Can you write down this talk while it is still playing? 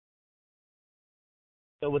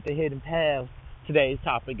So with the hidden path, today's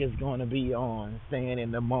topic is going to be on staying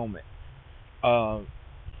in the moment. Um,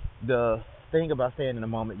 the thing about staying in the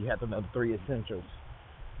moment, you have to know the three essentials.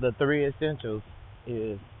 The three essentials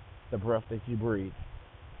is the breath that you breathe,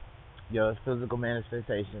 your physical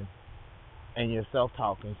manifestation, and your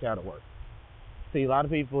self-talk and shadow work. See, a lot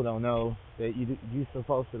of people don't know that you're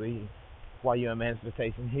supposed to be, while you're in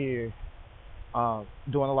manifestation here,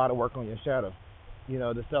 doing a lot of work on your shadow.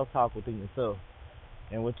 The self-talk within yourself.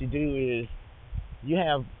 And what you do is you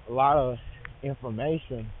have a lot of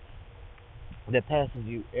information that passes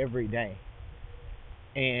you every day.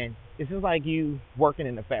 And it's just like you working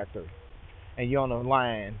in a factory and you're on a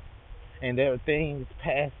line and there are things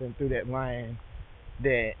passing through that line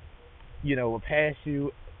that, will pass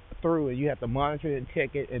you through and you have to monitor it and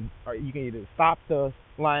check it and or you can either stop the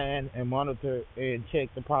line and monitor and check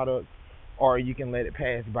the product or you can let it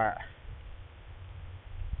pass by.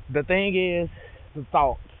 The thing is the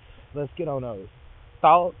thoughts. Let's get on those.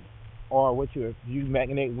 Thoughts are what you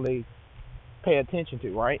magnetically pay attention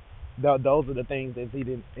to, right? Those are the things that's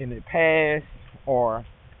either in the past or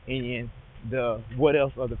in the what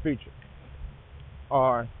else of the future.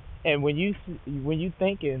 Or and when you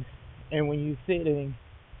thinking and when you sitting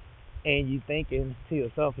and you thinking to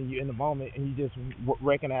yourself and you're in the moment and you just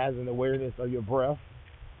recognizing the awareness of your breath,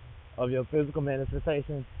 of your physical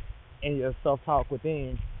manifestations, and your self talk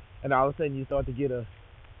within, and all of a sudden you start to get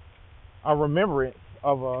a remembrance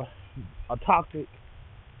of a toxic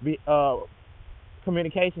uh,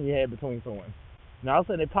 communication you had between someone. Now all of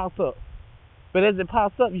a sudden it pops up. But as it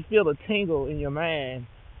pops up, you feel a tingle in your mind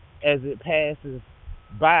as it passes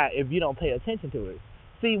by if you don't pay attention to it.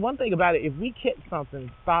 See, one thing about it, if we catch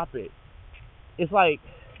something, stop it. It's like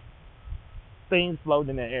things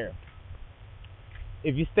floating in the air.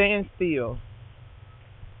 If you stand still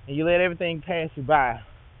and you let everything pass you by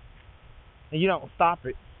and you don't stop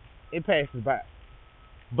it, it passes by.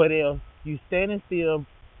 But if you standing still,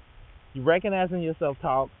 you recognizing your self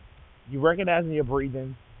talk, you recognizing your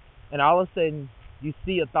breathing, and all of a sudden you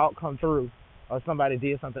see a thought come through, or somebody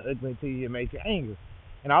did something ugly to you and made you angry,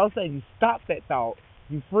 and all of a sudden you stop that thought,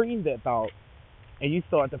 you freeze that thought, and you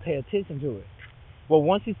start to pay attention to it. Well,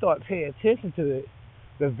 once you start paying attention to it,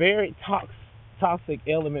 the very toxic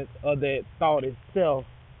elements of that thought itself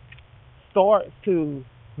starts to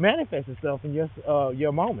manifest itself in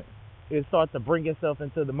your moment. It starts to bring itself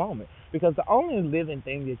into the moment because the only living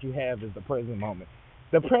thing that you have is the present moment.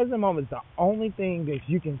 The present moment is the only thing that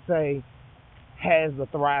you can say has a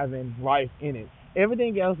thriving life in it.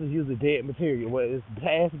 Everything else is usually dead material, whether it's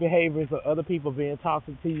past behaviors or other people being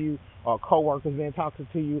toxic to you, or coworkers being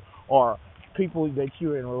toxic to you, or people that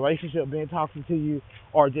you're in a relationship being toxic to you,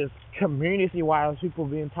 or just community-wise people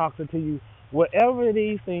being toxic to you. Whatever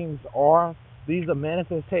these things are, these are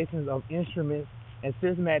manifestations of instruments and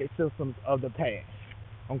systematic systems of the past.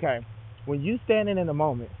 Okay, when you standing in the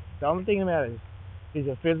moment, the only thing that matters is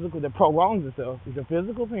your physical that prolongs itself is your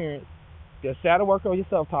physical appearance, your shadow work or your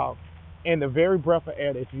self talk, and the very breath of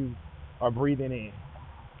air that you are breathing in.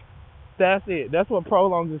 That's it. That's what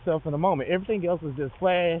prolongs itself in the moment. Everything else is just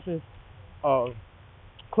flashes of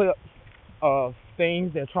clips of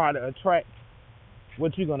things that try to attract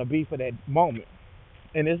what you're gonna be for that moment.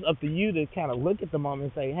 And it's up to you to kind of look at the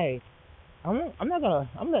moment and say, "Hey, I'm not gonna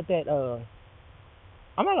I'm let that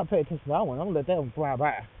I'm not gonna pay attention to that one. I'm gonna let that one fly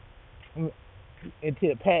by until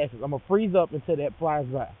it passes. I'm gonna freeze up until that flies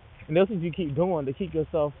by." And that's what you keep doing to keep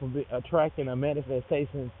yourself from attracting a manifest,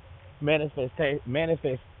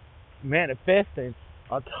 manifesting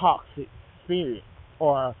a toxic spirit,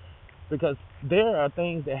 or because there are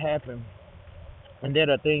things that happen, and there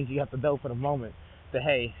are things you have to know for the moment. That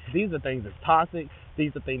hey, these are things that's toxic.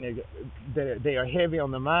 These are things that they are heavy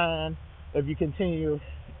on the mind. If you continue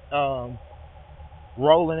um,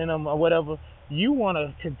 rolling in them or whatever, you want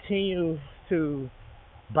to continue to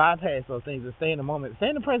bypass those things and stay in the moment, stay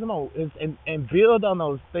in the present moment, and build on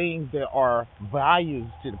those things that are values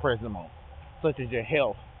to the present moment, such as your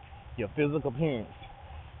health, your physical appearance,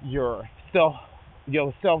 your self,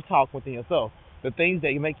 your self talk within yourself, the things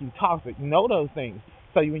that make you toxic. Know those things.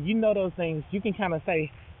 So when you know those things, you can kind of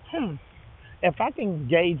say, if I can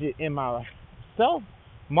gauge it in my self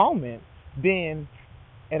moment, then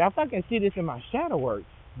and if I can see this in my shadow work,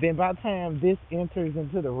 then by the time this enters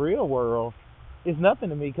into the real world, it's nothing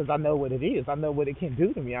to me because I know what it is. I know what it can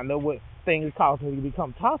do to me. I know what things cause me to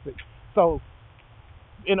become toxic. So,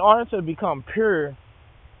 in order to become pure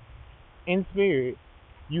in spirit,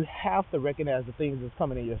 you have to recognize the things that's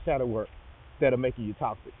coming in your shadow work that are making you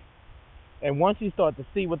toxic. And once you start to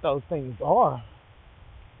see what those things are,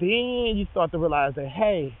 then you start to realize that,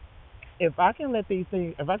 hey, if I can let these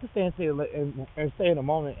things, if I can stand still and stay in a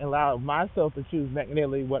moment and allow myself to choose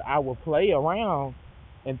magnetically what I will play around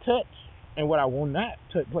and touch and what I will not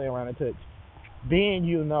play around and touch, then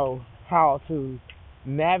you know how to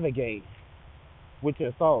navigate with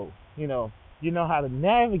your soul. You know how to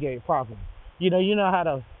navigate properly. You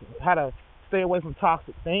know how to stay away from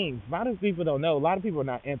toxic things. A lot of people don't know. A lot of people are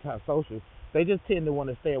not antisocial. They just tend to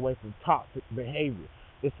want to stay away from toxic behavior,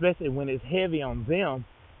 especially when it's heavy on them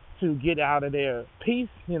to get out of their peace,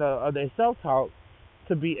 of their self talk,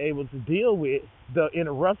 to be able to deal with the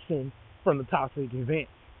interruption from the toxic event.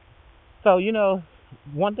 So,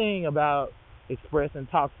 one thing about expressing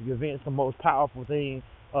toxic events, the most powerful thing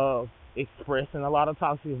of expressing a lot of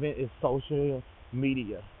toxic events is social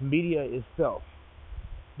media. Media itself.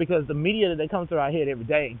 Because the media that they come through our head every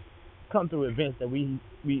day come through events that we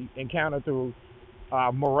encounter through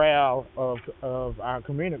our morale of our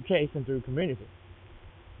communication through community.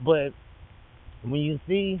 But when you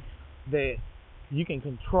see that you can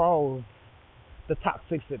control the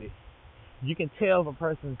toxicity, you can tell if a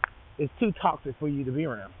person is too toxic for you to be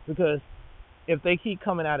around. Because if they keep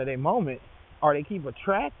coming out of their moment, or they keep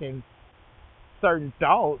attracting certain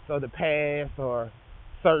thoughts of the past or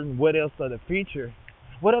certain what else of the future,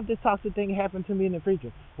 what if this toxic thing happened to me in the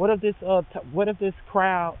future? What if this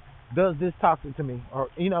crowd does this toxic to me? Or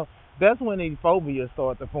that's when the phobias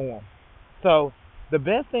start to form. So the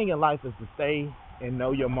best thing in life is to stay and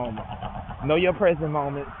know your moment, know your present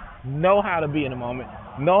moment, know how to be in the moment,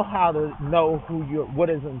 know how to know what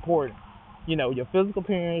is important. Your physical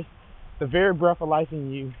appearance, the very breath of life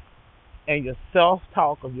in you, and your self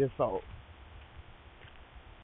talk of your soul.